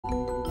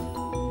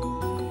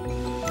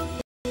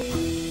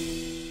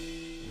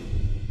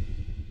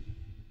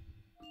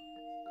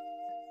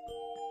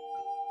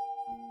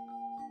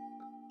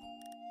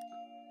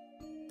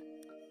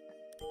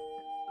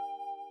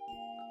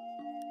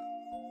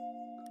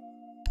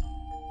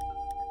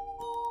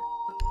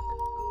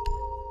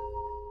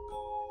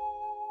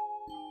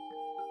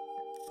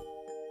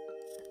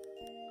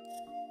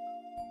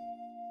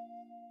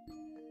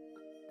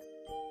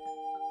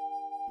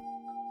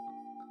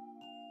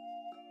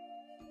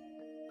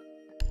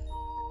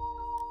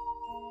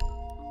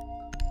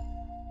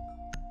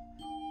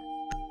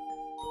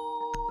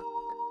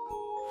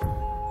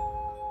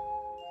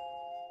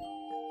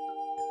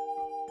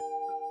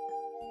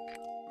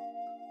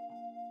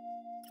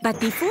But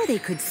before they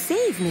could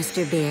save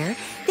Mr. Bear,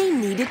 they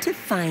needed to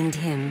find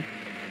him.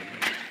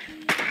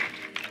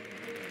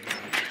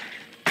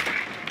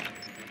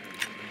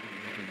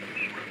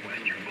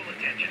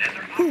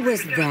 Who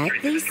was that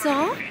they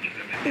saw?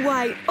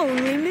 Why,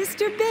 only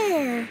Mr.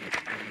 Bear.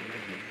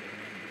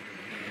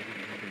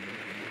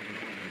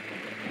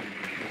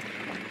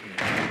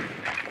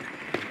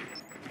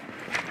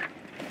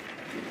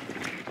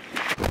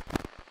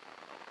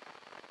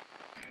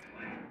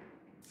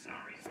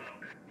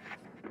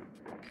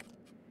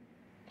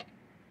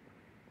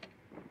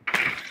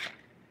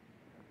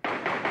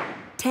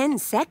 "10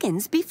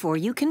 seconds before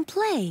you can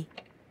play."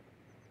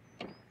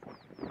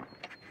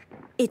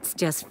 It's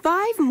just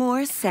 5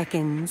 more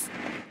seconds.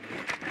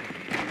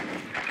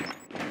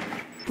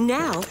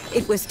 Now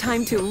it was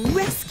time to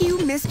rescue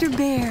Mr.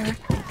 Bear.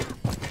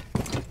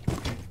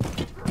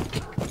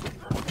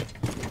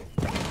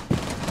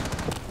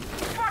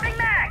 Swarming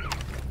mag!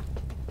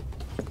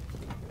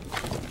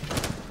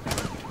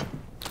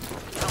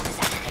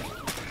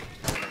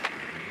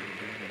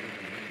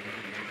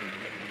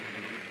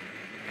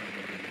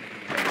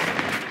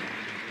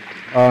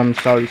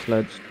 Sorry,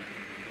 Sledge.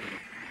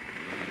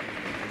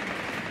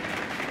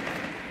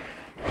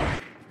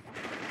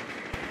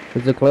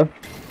 Is it clear?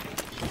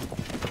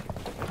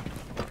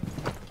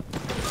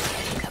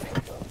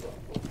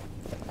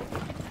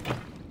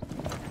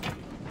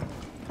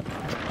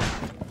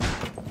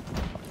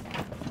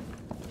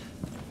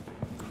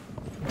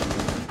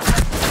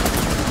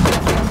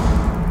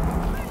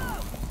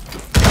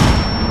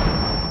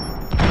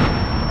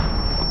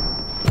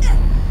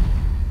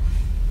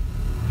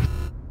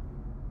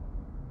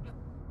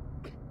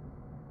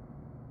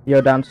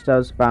 You're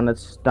downstairs,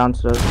 bandits.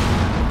 Downstairs.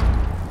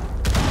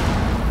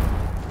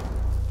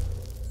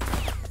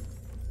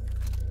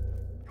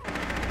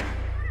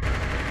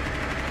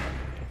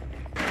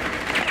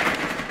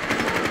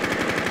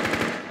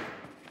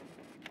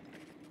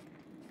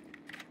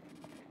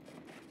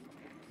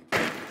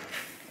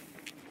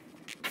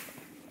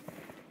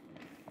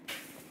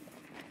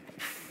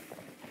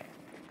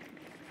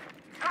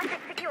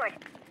 Object secured.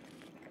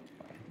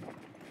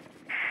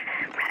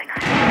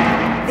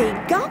 They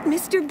got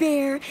Mr.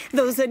 Bear,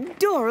 those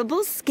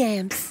adorable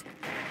scamps.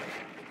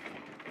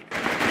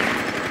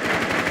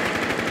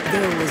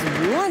 There was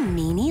one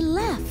meanie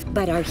left,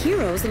 but our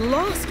heroes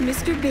lost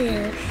Mr.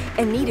 Bear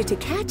and needed to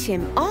catch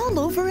him all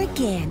over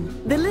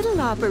again. The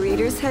little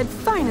operators had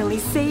finally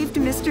saved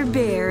Mr.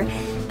 Bear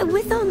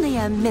with only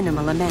a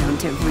minimal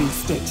amount of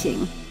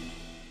restitching.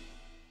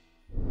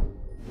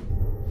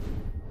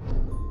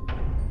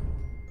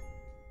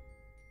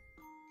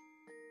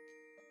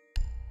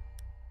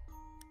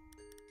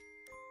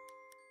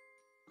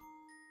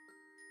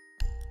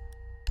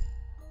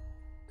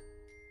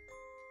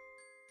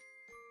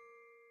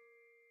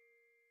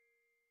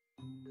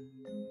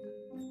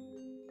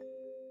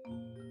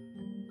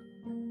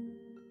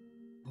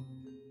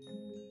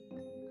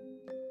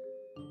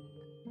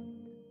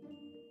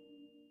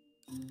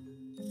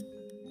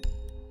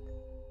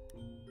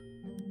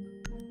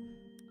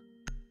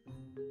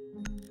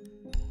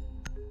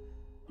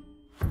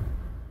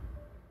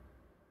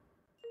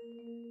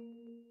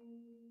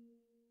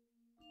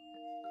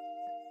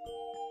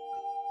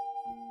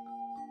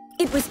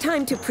 It was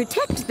time to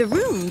protect the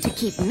room to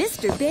keep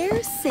Mr.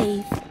 Bear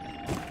safe.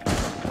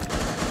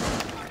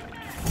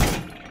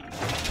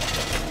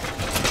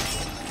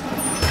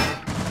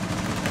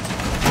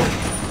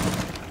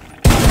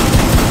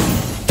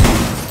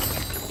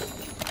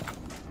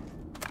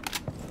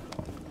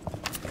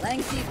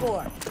 Laying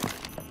C4.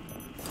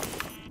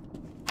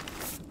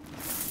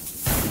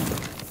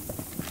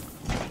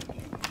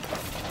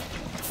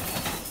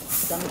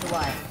 Stunning to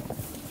wire.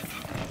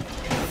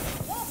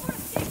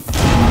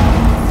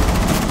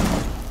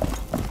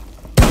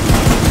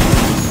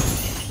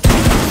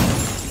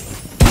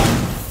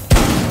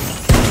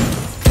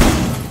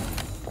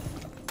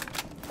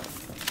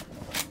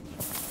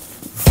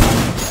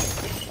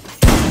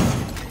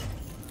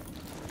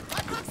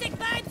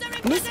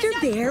 Mr.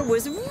 Bear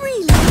was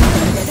really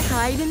good at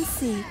hide and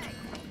seek.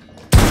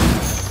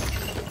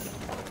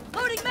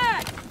 Loading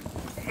mag!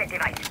 Set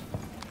device.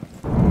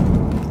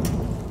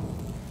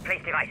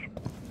 Place device.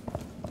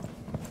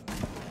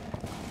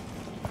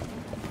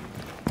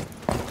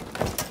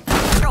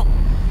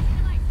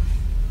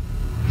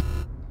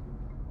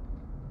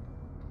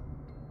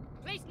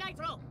 Base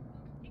nitro.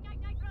 Ignite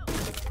nitro.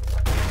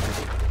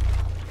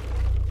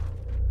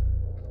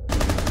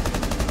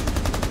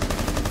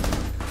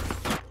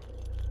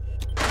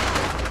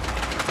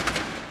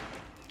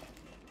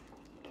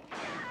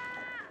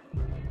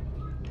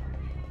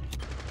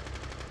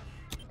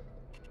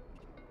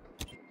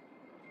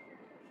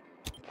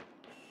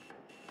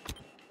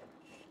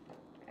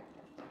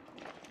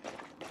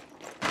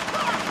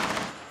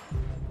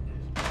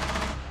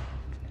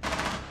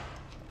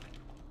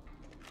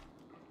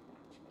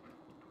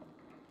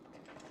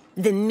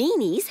 The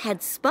meanies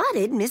had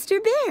spotted Mr.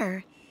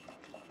 Bear.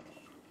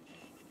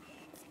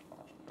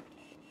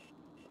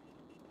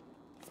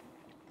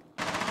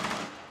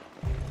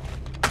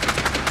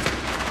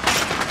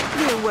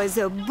 There was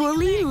a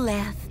bully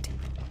left.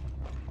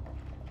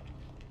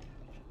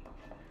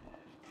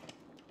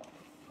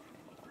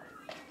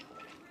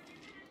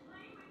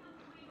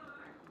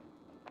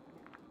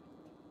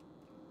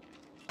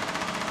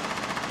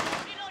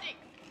 Reloading.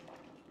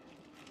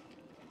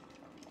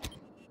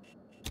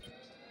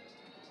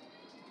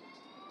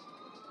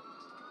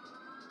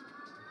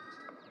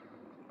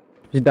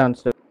 He's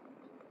downstairs.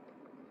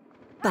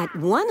 But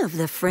one of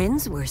the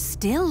friends were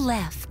still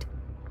left.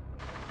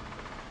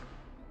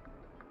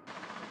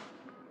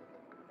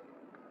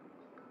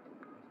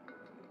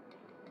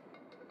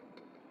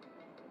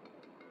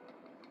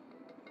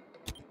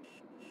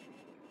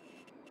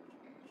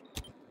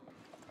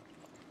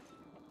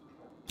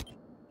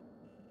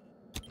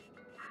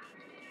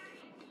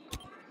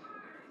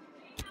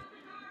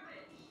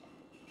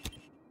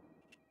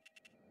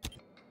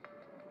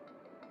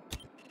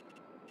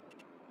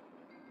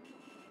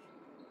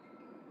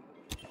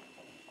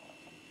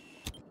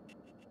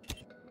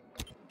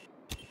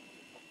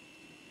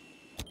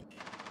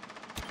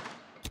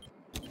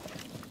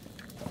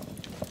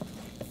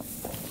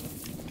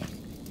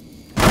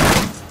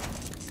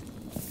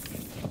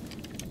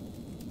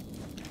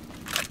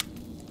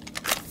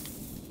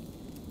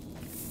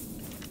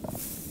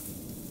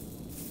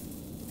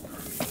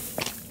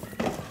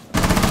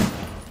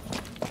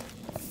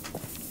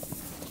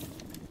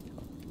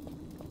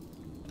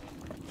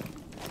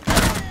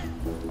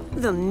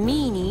 The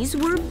meanies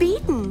were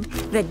beaten.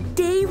 The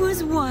day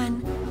was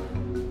won.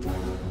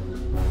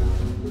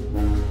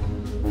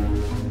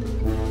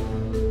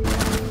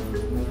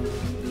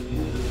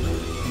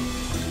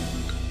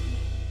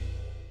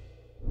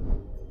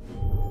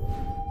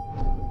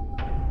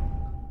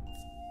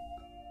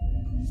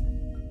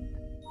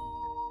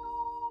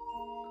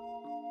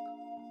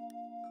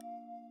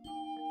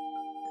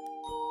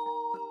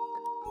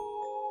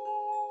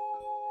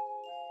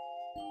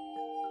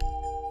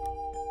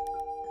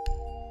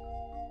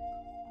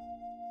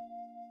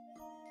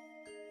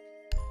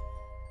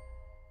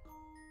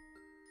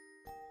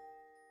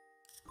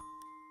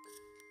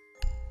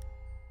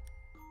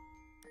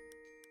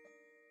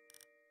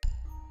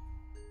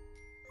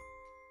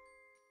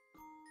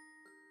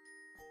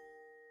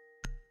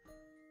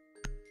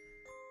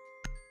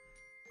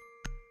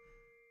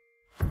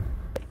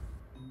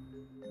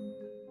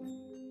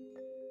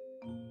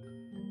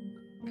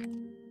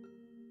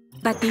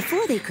 But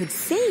before they could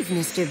save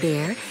Mr.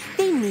 Bear,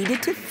 they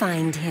needed to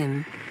find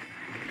him.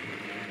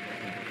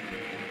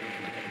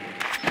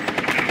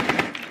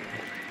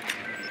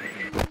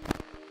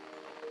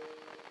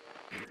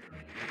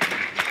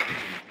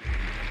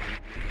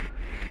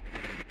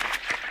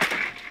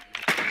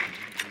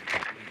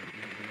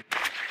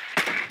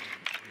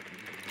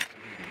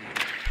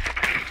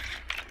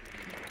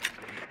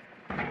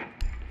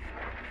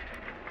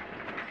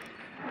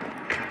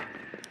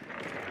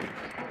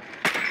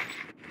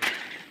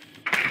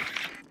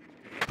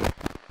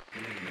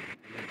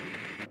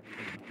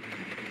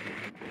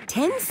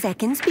 "10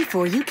 seconds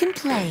before you can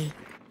play."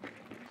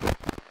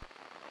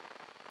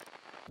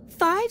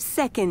 5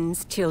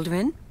 seconds,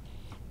 children.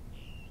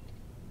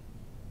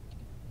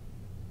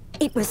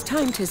 It was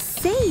time to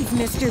save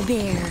Mr.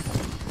 Bear.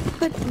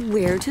 But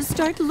where to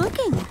start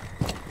looking?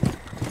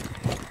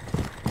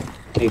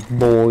 Big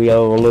boy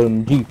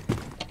LMG.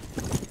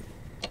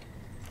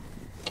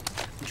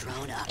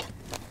 Drone up.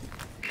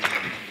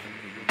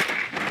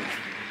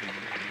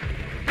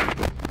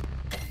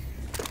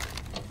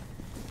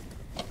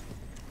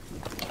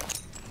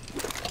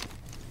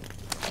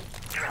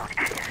 Drone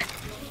active.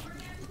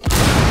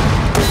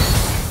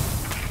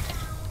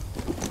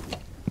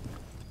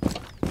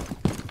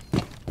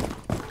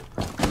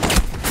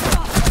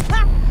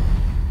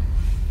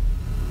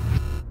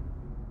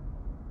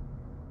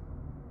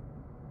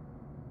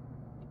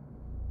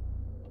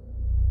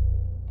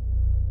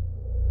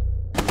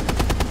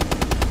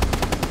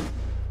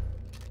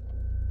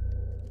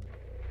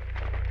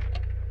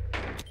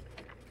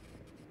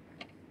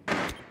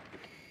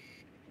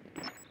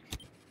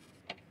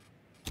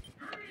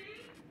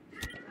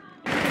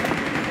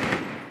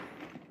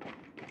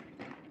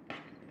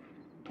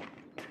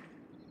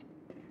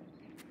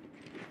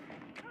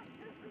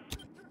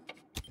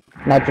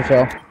 Nitro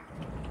shell.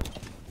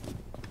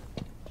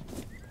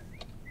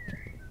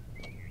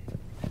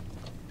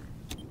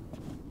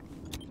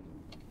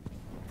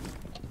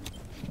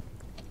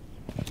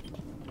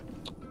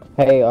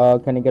 Hey,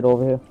 can you get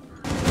over here?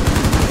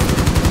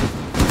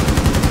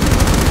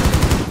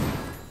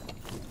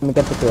 Let me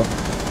get the kill.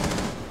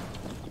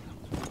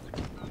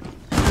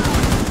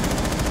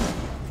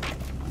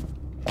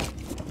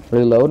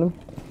 Reloading.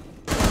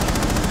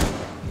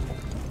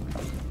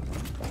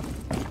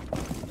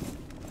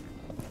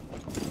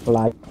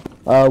 Like,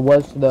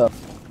 what's the...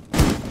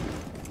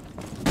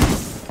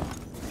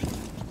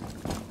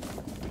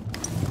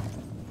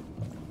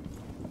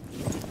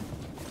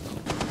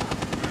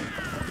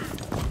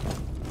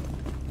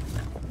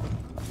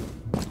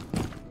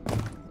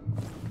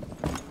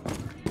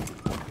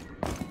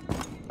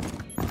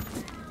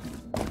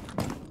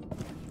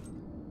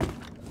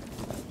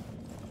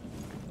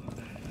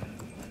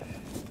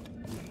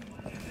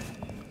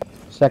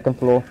 Second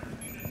floor.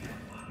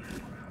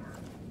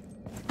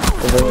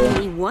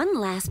 Only one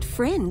last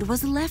friend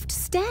was left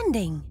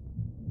standing.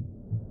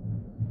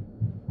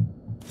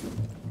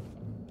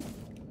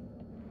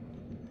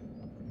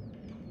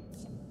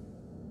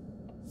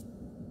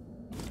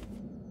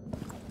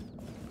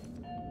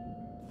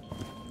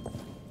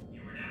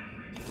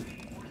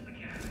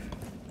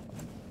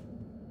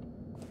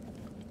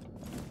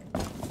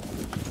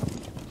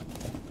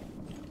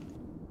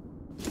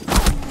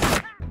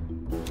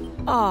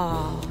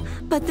 Aw,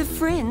 but the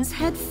friends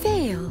had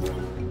failed.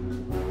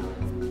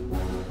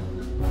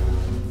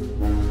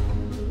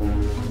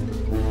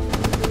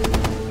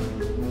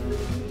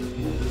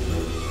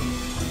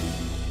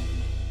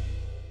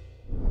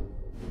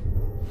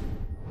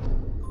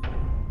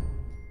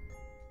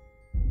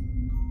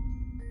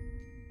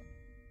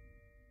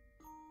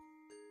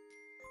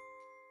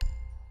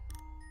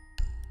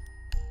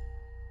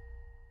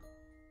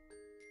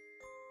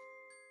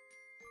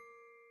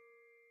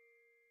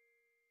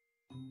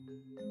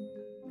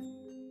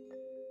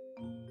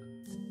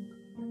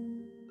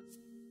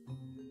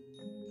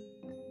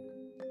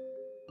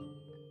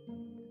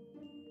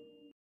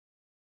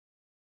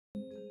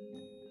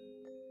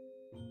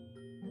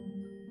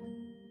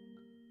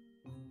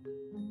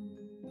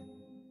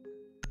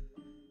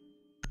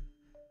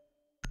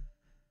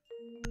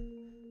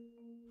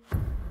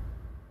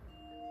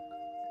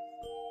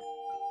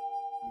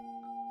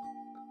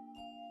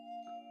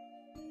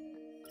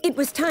 It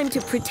was time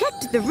to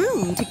protect the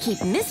room to keep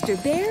Mr.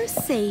 Bear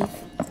safe.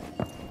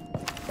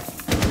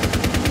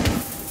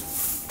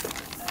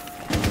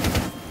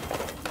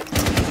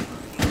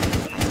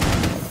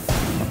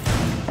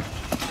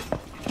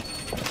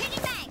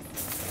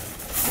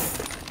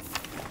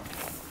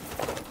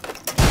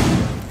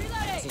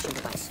 Position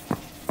device.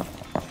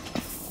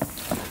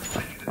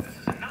 This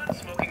is a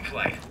non-smoking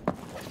flight.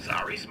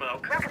 Sorry,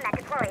 smoke. Welcome back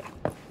deployed.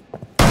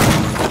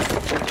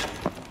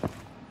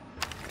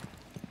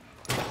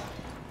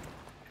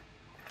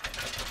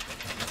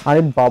 I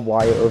need barbed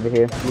wire over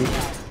here, please.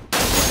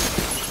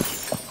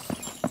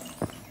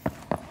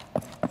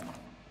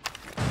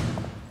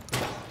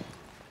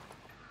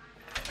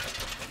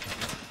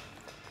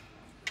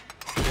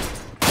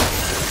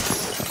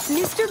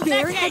 Mr.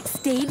 Bear had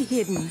stayed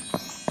hidden.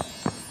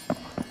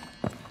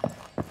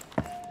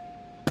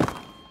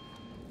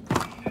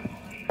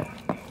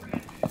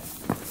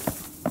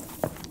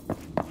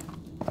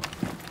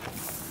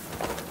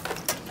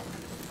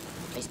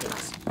 Place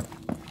device.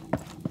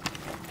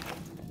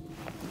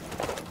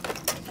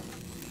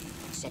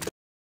 Set.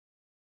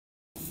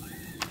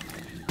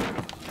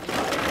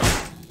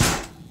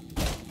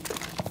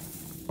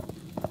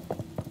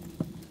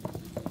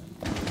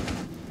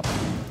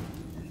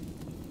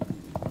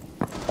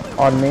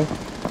 On me.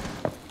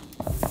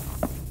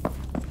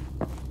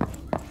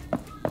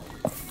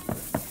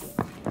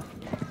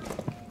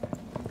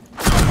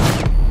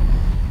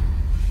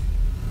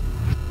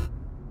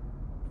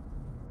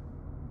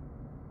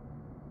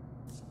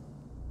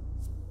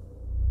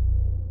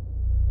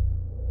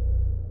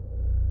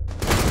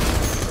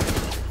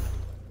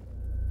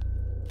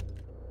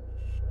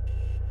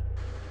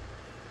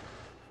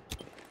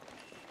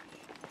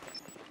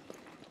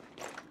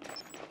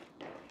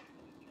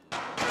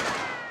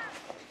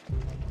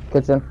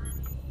 Kitchen.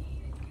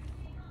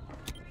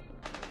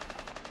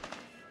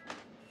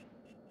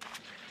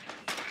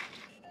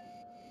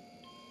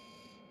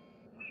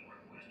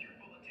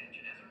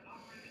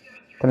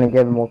 Can I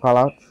give more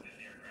callouts?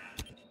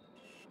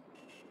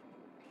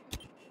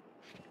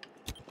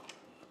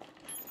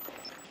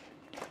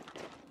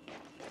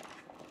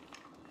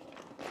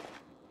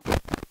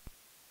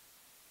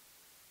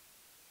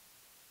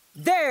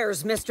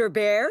 There's Mr.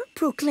 Bear,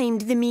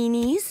 proclaimed the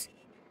meanies.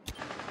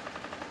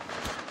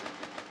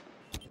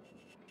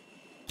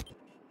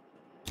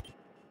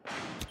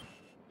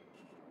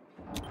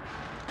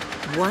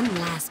 One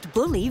last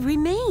bully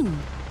remained.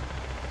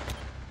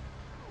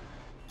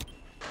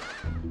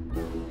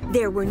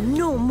 There were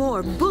no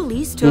more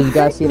bullies to Did you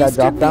guys hurt see that Mr.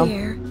 drop down?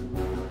 Bear.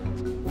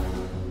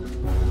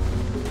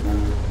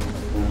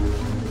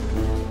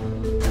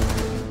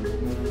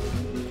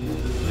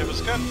 It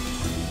was good.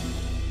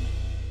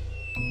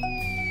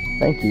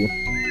 Thank you.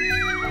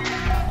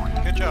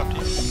 Good job,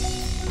 team.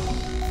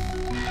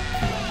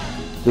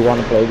 Do you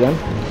want to play again?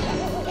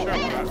 Sure,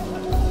 why not?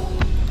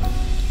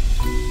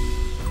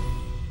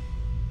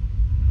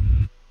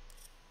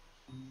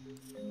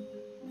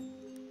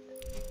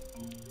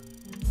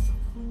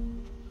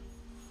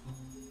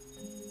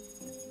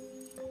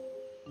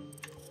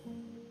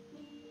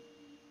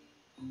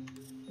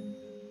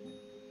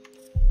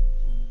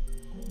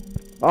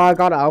 Oh, I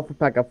got an alpha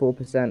pack at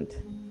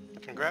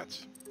 4%.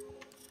 Congrats.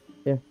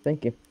 Yeah,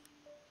 thank you.